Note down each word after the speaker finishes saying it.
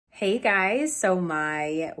Hey guys, so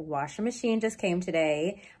my washing machine just came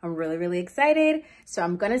today. I'm really excited. So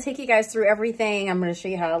I'm gonna take you guys through everything. I'm gonna show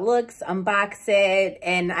you how it looks, unbox it,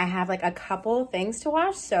 and I have like a couple things to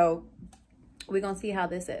wash, so we're gonna see how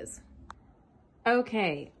this is.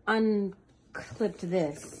 Okay, unclipped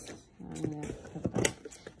this.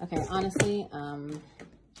 Okay, honestly,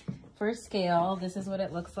 for scale, this is what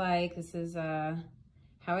it looks like. This is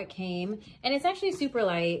how it came, and it's actually super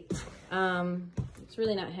light. It's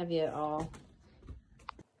really not heavy at all.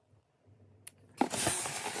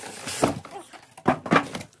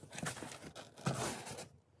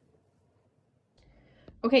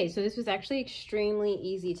 Okay, so this was actually extremely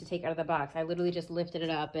easy to take out of the box. I literally just lifted it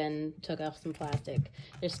up and took off some plastic.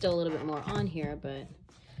 There's still a little bit more on here, but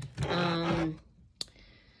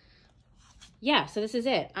yeah, so this is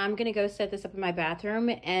it. I'm gonna go set this up in my bathroom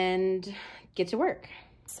and get to work.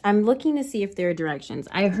 I'm looking to see if there are directions.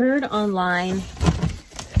 I heard online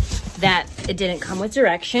that it didn't come with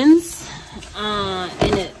directions,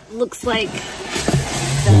 and it looks like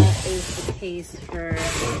that is the case for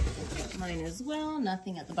mine as well.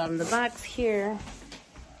 Nothing at the bottom of the box here,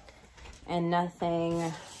 and nothing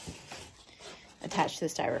attached to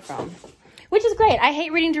the styrofoam, which is great. I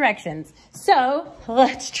hate reading directions, so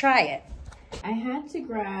let's try it. I had to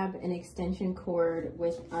grab an extension cord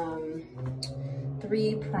with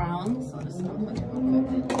 3 prongs. I'll just unplug it real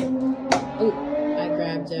quick. Oh, I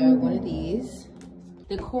grabbed one of these.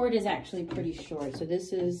 The cord is actually pretty short, so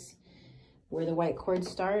this is where the white cord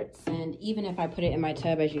starts, and even if I put it in my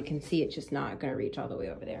tub, as you can see, it's just not gonna reach all the way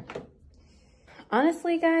over there.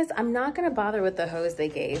 Honestly, guys, I'm not gonna bother with the hose they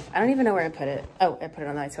gave. I don't even know where I put it. Oh, I put it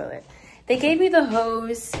on my toilet. They gave me the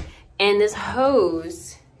hose, and this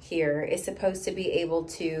hose here is supposed to be able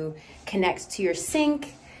to connect to your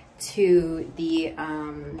sink, to the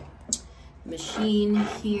machine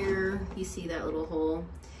here. You see that little hole,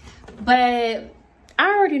 but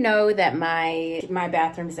I already know that my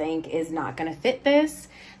bathroom sink is not gonna fit this,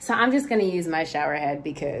 so I'm just gonna use my shower head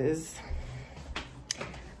because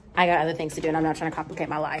I got other things to do and I'm not trying to complicate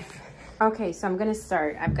my life. Okay, so I'm gonna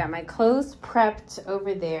start. I've got my clothes prepped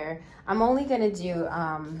over there. I'm only gonna do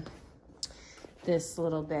this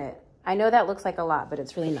little bit. I know that looks like a lot, but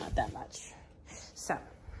it's really not that much. So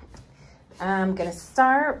I'm gonna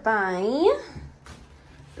start by,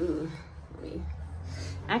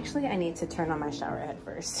 actually I need to turn on my shower head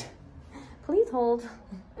first. Please hold.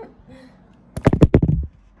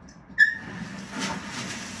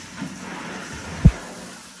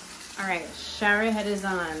 All right, shower head is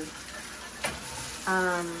on.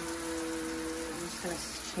 I'm just gonna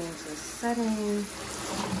change the setting.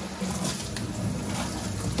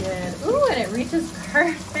 Good. Ooh, and it reaches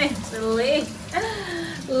perfectly.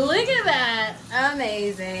 Look at that.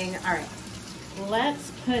 Amazing. All right,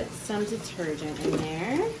 let's put some detergent in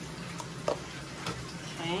there.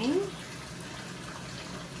 Okay.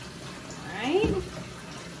 All right.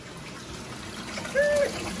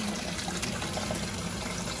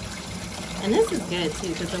 And this is good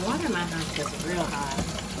too, because the water in my house gets real hot.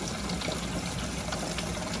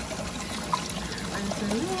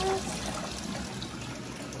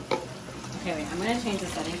 Okay, wait, I'm gonna change the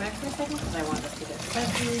setting back for a second because I want this to get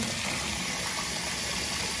sudsy.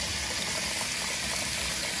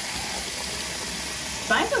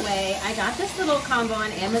 By the way, I got this little combo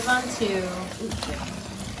on Amazon too.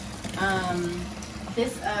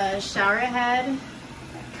 This shower head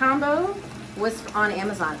combo was on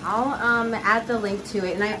Amazon. I'll add the link to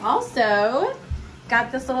it. And I also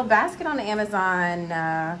got this little basket on Amazon.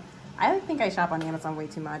 I think I shop on Amazon way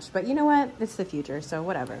too much, but you know what? It's the future, so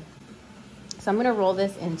whatever. So I'm gonna roll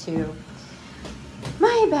this into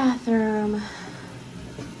my bathroom.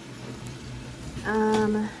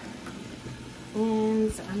 And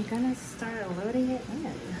I'm gonna start loading it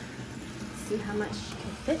in. See how much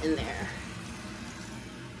can fit in there.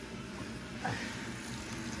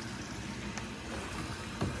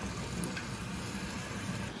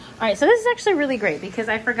 All right, so this is actually really great because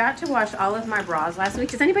I forgot to wash all of my bras last week.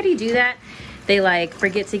 Does anybody do that? They like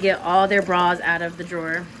forget to get all their bras out of the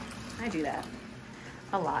drawer. I do that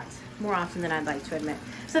a lot, more often than I'd like to admit.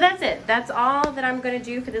 So that's it. That's all that I'm gonna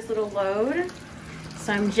do for this little load.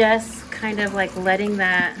 So I'm just kind of like letting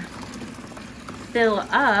that fill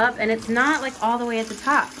up, and it's not like all the way at the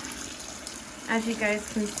top, as you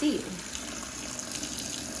guys can see.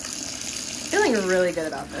 Feeling really good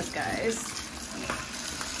about this, guys.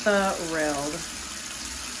 Thrilled.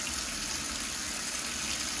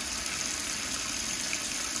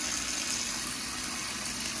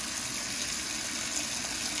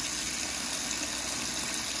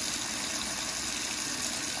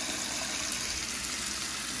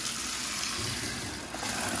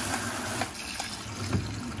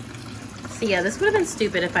 So yeah, this would have been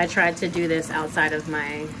stupid if I tried to do this outside of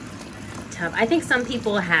my tub. I think some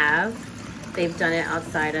people have. They've done it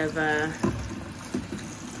outside of their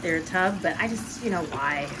tub, but I just, you know,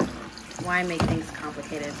 why? Why make things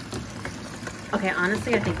complicated? Okay,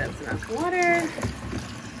 honestly, I think that's enough water.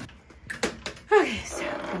 Okay, so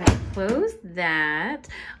I'm gonna close that.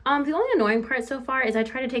 The only annoying part so far is I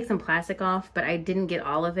tried to take some plastic off, but I didn't get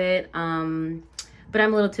all of it. But I'm a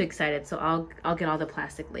little too excited, so I'll get all the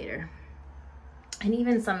plastic later. And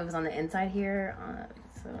even some of it was on the inside here.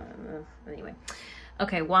 Anyway,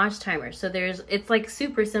 okay, wash timer. So it's like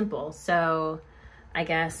super simple. So I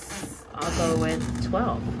guess I'll go with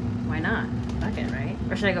 12. Why not? Fuck it, right?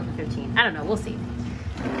 Or should I go for 15? I don't know. We'll see.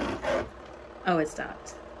 Oh, it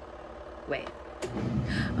stopped. Wait.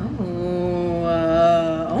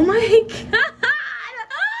 Oh my God.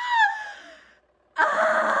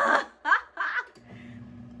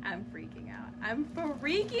 I'm freaking out. I'm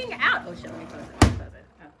freaking out. Oh shit, let me close it. Let me close it.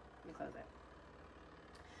 Oh, let me close it.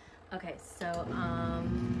 Okay, so,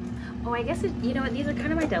 oh, I guess, you know what? These are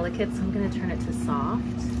kind of my delicates, so I'm going to turn it to soft.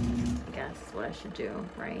 I guess what I should do,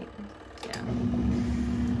 right? Yeah.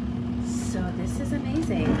 So this is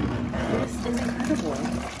amazing. This is incredible.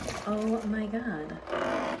 Oh my God.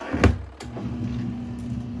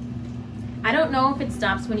 I don't know if it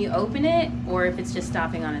stops when you open it or if it's just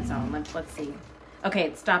stopping on its own. Let's see. Okay,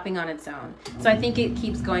 it's stopping on its own. So I think it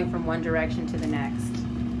keeps going from one direction to the next.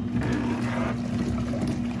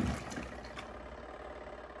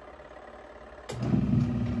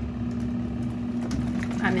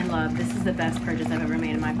 I'm in love. This is the best purchase I've ever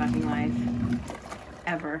made in my fucking life.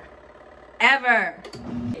 Ever. Ever!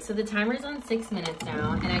 So the timer is on 6 minutes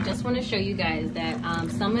now, and I just want to show you guys that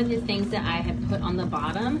some of the things that I have put on the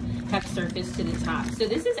bottom have surfaced to the top. So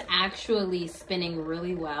this is actually spinning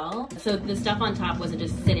really well. So the stuff on top wasn't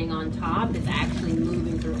just sitting on top, it's actually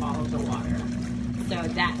moving through all of the water. So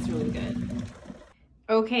that's really good.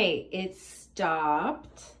 Okay, it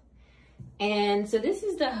stopped. And so this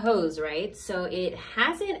is the hose, right? So it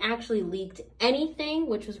hasn't actually leaked anything,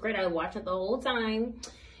 which was great. I watched it the whole time.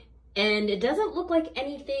 And it doesn't look like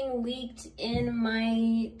anything leaked in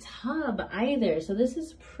my tub either. So this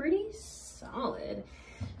is pretty solid.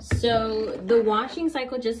 So the washing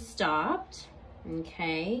cycle just stopped.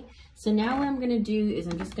 Okay. So now what I'm going to do is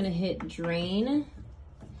I'm just going to hit drain.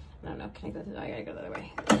 I don't know. Can I go through? I gotta go the other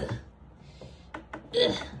way. Ugh.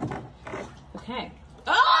 Ugh. Okay.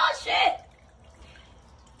 Oh, shit!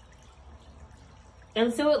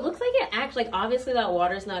 And so it looks like it acts like, obviously that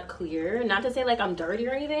water's not clear. Not to say like I'm dirty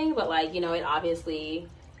or anything, but like, you know, it obviously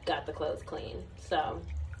got the clothes clean. So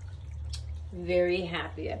very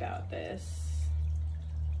happy about this.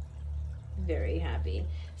 Very happy.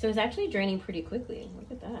 So it's actually draining pretty quickly. Look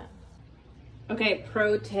at that. Okay,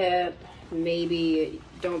 pro tip, maybe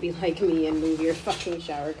don't be like me and move your fucking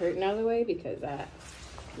shower curtain out of the way because that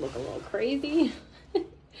look a little crazy.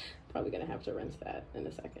 Probably gonna have to rinse that in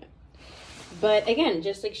a second. But again,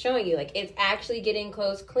 just like showing you, like it's actually getting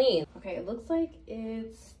clothes clean. Okay, it looks like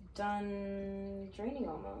it's done draining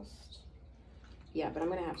almost. Yeah, but I'm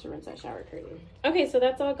gonna have to rinse that shower curtain. Okay, so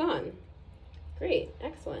that's all gone. Great,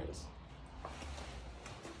 excellent.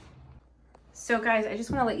 So guys, I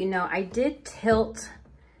just wanna let you know, I did tilt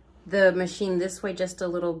the machine this way just a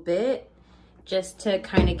little bit, just to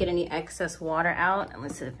kind of get any excess water out. And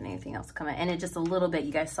let's see if anything else come in. And it just a little bit,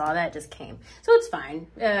 you guys saw that, just came. So it's fine.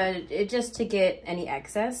 Just to get any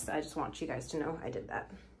excess, I just want you guys to know I did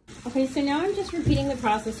that. Okay, so now I'm just repeating the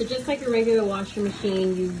process. So just like a regular washing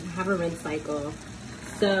machine, you have a rinse cycle.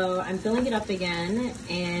 So I'm filling it up again,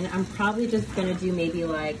 and I'm probably just gonna do maybe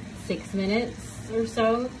like 6 minutes or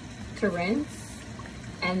so to rinse.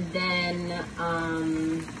 And then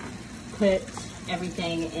put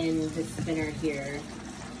everything in the spinner here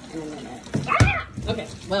in a minute. Ah! Okay,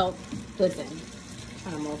 well, listen.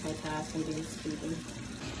 I'm trying to multitask and do speaking.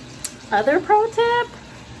 Other pro tip,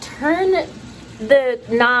 turn the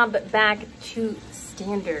knob back to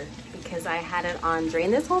standard because I had it on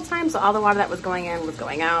drain this whole time, so all the water that was going in was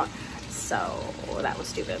going out. So that was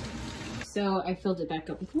stupid. So I filled it back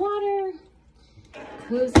up with water,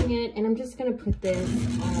 closing it, and I'm just gonna put this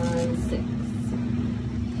on 6.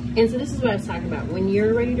 And so this is what I was talking about. When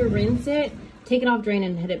you're ready to rinse it, take it off drain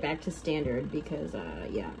and hit it back to standard because,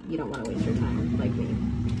 yeah, you don't want to waste your time like me.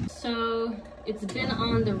 So it's been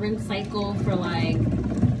on the rinse cycle for like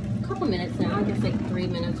a couple minutes now, I guess like 3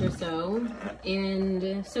 minutes or so.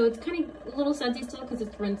 And so it's kind of a little sudsy still because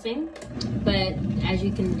it's rinsing. But as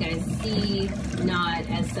you can guys see, not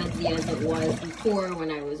as sudsy as it was before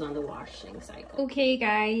when I was on the washing cycle. Okay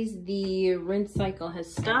guys, the rinse cycle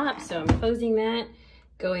has stopped, so I'm closing that.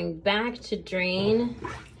 Going back to drain,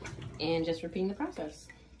 and just repeating the process.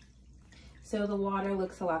 So the water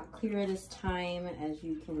looks a lot clearer this time, as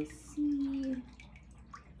you can see.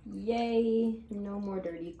 Yay, no more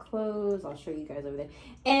dirty clothes. I'll show you guys over there.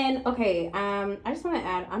 And okay, I just want to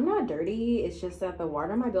add, I'm not dirty. It's just that the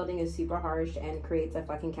water in my building is super harsh and creates a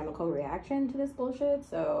fucking chemical reaction to this bullshit.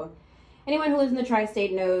 So anyone who lives in the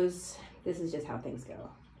tri-state knows this is just how things go.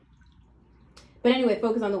 But anyway,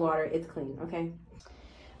 focus on the water. It's clean, okay?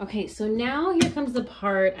 Okay, so now here comes the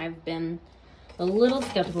part I've been a little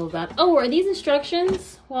skeptical about. Oh, are these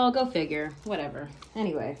instructions? Well, go figure. Whatever.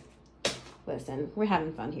 Anyway. Listen, we're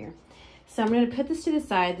having fun here. So I'm going to put this to the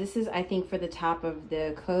side. This is, I think, for the top of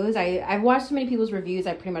the clothes. I've watched so many people's reviews.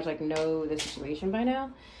 I pretty much like know the situation by now.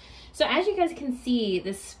 So as you guys can see,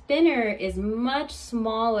 the spinner is much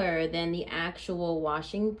smaller than the actual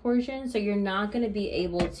washing portion. So you're not going to be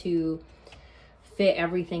able to fit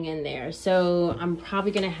everything in there. So I'm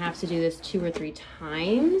probably going to have to do this 2 or 3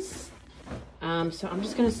 times. So I'm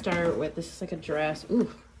just going to start with, this is like a dress.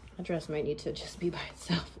 Ooh, a dress might need to just be by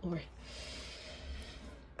itself, or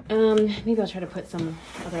maybe I'll try to put some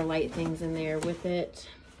other light things in there with it.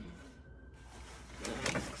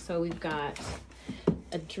 So we've got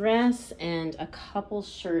a dress and a couple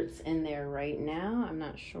shirts in there right now. I'm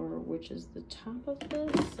not sure which is the top of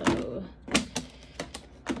this, so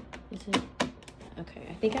is it? Okay,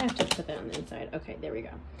 I think I have to put that on the inside. Okay, there we go.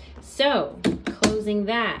 So closing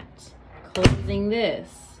that, closing this,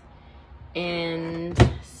 and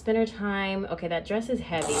spinner time. Okay, that dress is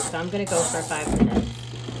heavy, so I'm gonna go for 5 minutes.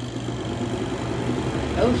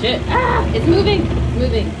 Oh shit, ah, it's moving, it's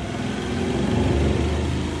moving.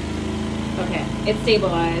 Okay, it's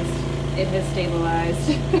stabilized. It has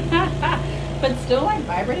stabilized. But still like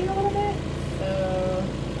vibrating a little bit. So,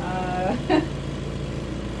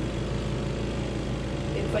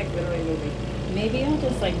 it's like literally moving. Maybe I'll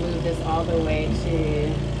just like move this all the way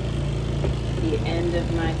to the end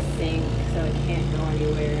of my sink so it can't go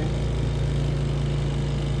anywhere.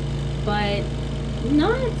 But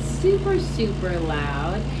not super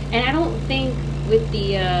loud, and I don't think with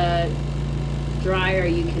the dryer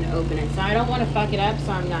you can open it, so I don't want to fuck it up,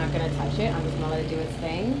 so I'm not gonna touch it. I'm just gonna let it do its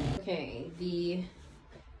thing. Okay, the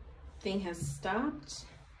thing has stopped,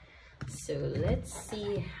 so let's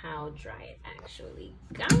see how dry it actually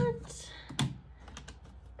got.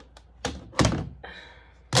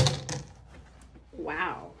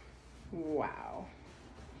 Wow,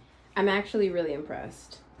 I'm actually really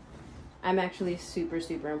impressed. I'm actually super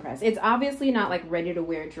impressed. It's obviously not like ready to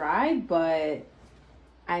wear dry, but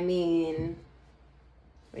I mean,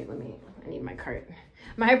 wait, I need my cart.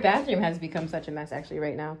 My bathroom has become such a mess actually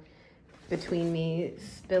right now, between me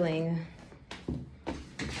spilling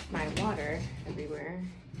my water everywhere.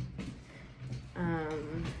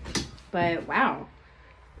 But wow,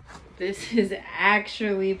 this is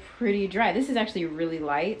actually pretty dry. This is actually really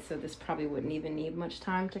light, so this probably wouldn't even need much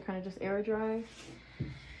time to kind of just air dry.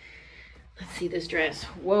 Let's see this dress.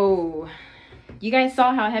 Whoa. You guys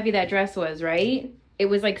saw how heavy that dress was, right? It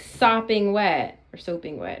was like sopping wet, or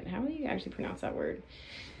soaping wet. How do you actually pronounce that word?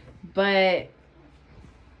 But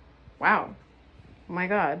wow. Oh my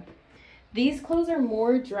God. These clothes are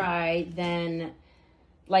more dry than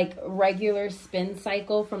like regular spin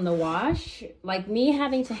cycle from the wash. Like me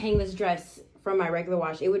having to hang this dress from my regular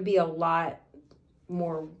wash, it would be a lot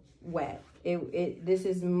more wet. This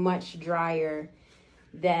is much drier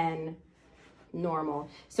than normal.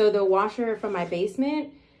 So the washer from my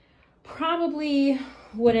basement probably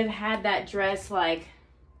would have had that dress like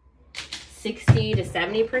 60 to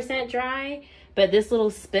 70% dry, but this little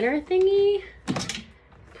spinner thingy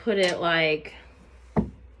put it like,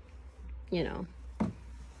 you know,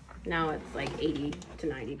 now it's like 80 to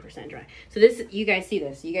 90% dry. So this, you guys see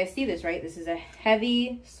this, right? This is a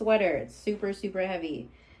heavy sweater. It's super heavy.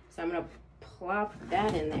 So I'm gonna plop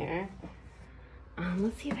that in there.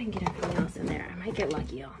 Let's see if I can get everything else in there. I might get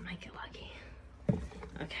lucky, y'all. I might get lucky.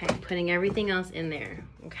 Okay, putting everything else in there.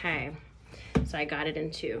 Okay, so I got it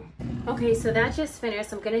in 2. Okay, so that just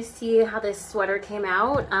finished. I'm gonna see how this sweater came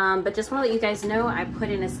out. But just wanna let you guys know, I put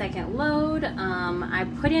in a second load. I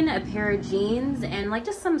put in a pair of jeans and like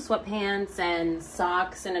just some sweatpants and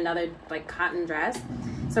socks and another like cotton dress.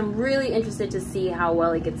 So I'm really interested to see how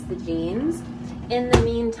well it gets the jeans. In the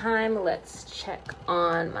meantime, let's check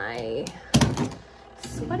on my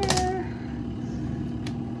sweater.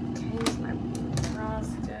 Okay, is my bra's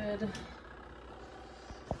good?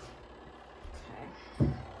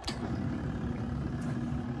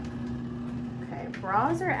 Okay,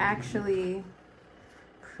 bras are actually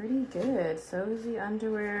pretty good. So is the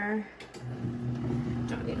underwear.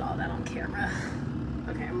 Don't need all that on camera.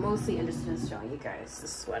 Okay, I'm mostly interested in showing you guys the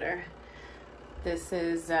sweater. This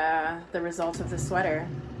is the result of the sweater.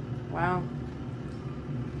 Wow.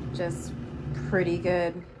 Just pretty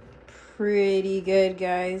good. Pretty good,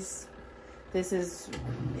 guys.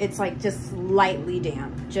 It's like just lightly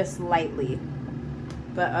damp, just lightly.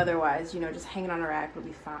 But otherwise, you know, just hanging on a rack will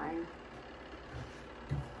be fine.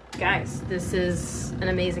 Guys, this is an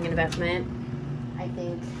amazing investment. I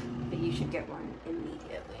think that you should get one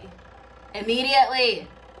immediately. Immediately!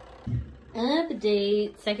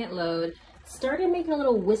 Update, second load. Started making a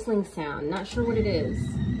little whistling sound. Not sure what it is.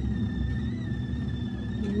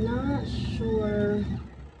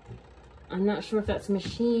 I'm not sure if that's a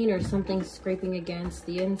machine or something scraping against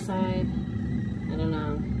the inside. I don't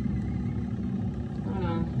know.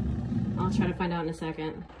 I'll try to find out in a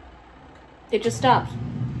second. It just stopped.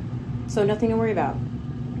 So nothing to worry about.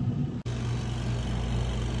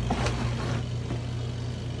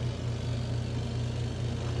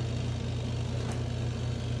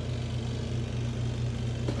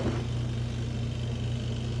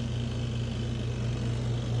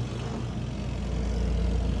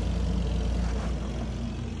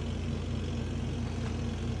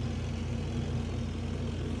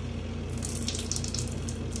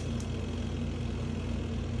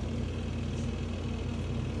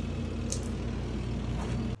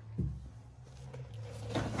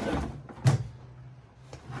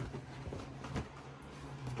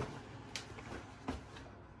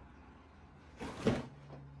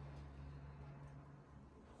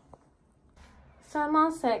 So I'm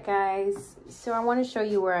all set, guys. So I want to show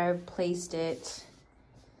you where I've placed it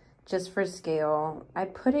just for scale. I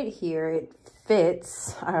put it here. It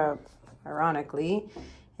fits, ironically,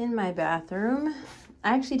 in my bathroom.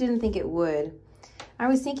 I actually didn't think it would. I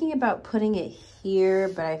was thinking about putting it here,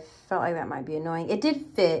 but I felt like that might be annoying. It did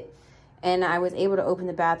fit, and I was able to open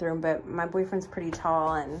the bathroom, but my boyfriend's pretty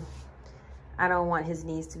tall, and I don't want his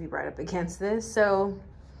knees to be right up against this. So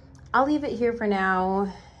I'll leave it here for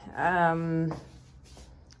now.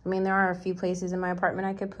 I mean, there are a few places in my apartment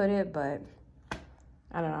I could put it, but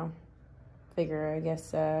I don't know. Figure, I guess,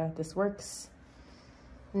 this works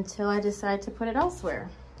until I decide to put it elsewhere.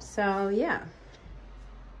 So, yeah.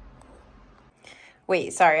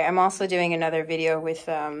 Wait, sorry. I'm also doing another video with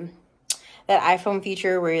that iPhone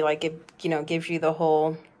feature where like it, you know, gives you the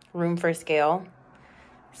whole room for scale.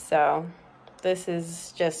 So this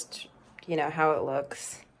is just, you know, how it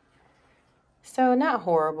looks. So not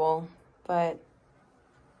horrible, but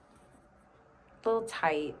a little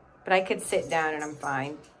tight, but I could sit down and I'm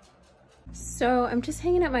fine. So I'm just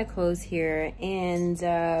hanging up my clothes here, and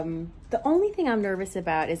the only thing I'm nervous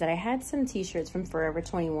about is that I had some t-shirts from Forever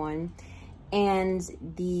 21, and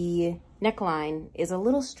the neckline is a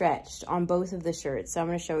little stretched on both of the shirts, so I'm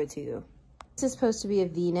going to show it to you. This is supposed to be a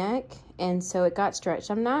v-neck, and so it got stretched.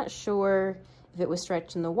 I'm not sure if it was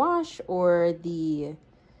stretched in the wash or the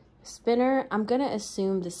spinner. I'm going to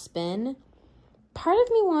assume the spin. Part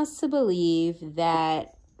of me wants to believe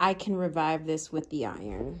that I can revive this with the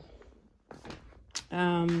iron.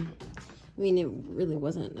 I mean, it really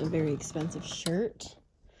wasn't a very expensive shirt.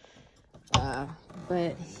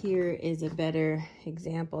 But here is a better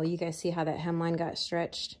example. You guys see how that hemline got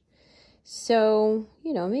stretched? So,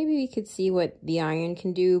 you know, maybe we could see what the iron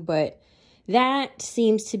can do, but that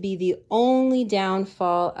seems to be the only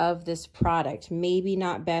downfall of this product. Maybe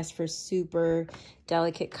not best for super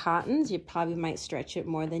delicate cottons. You probably might stretch it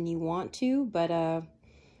more than you want to, but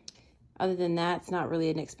other than that, it's not really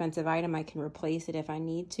an expensive item. I can replace it if I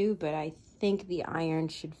need to, but I think the iron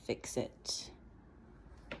should fix it.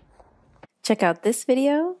 Check out this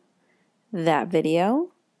video, that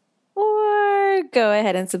video, or go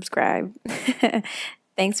ahead and subscribe.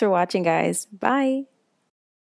 Thanks for watching, guys. Bye.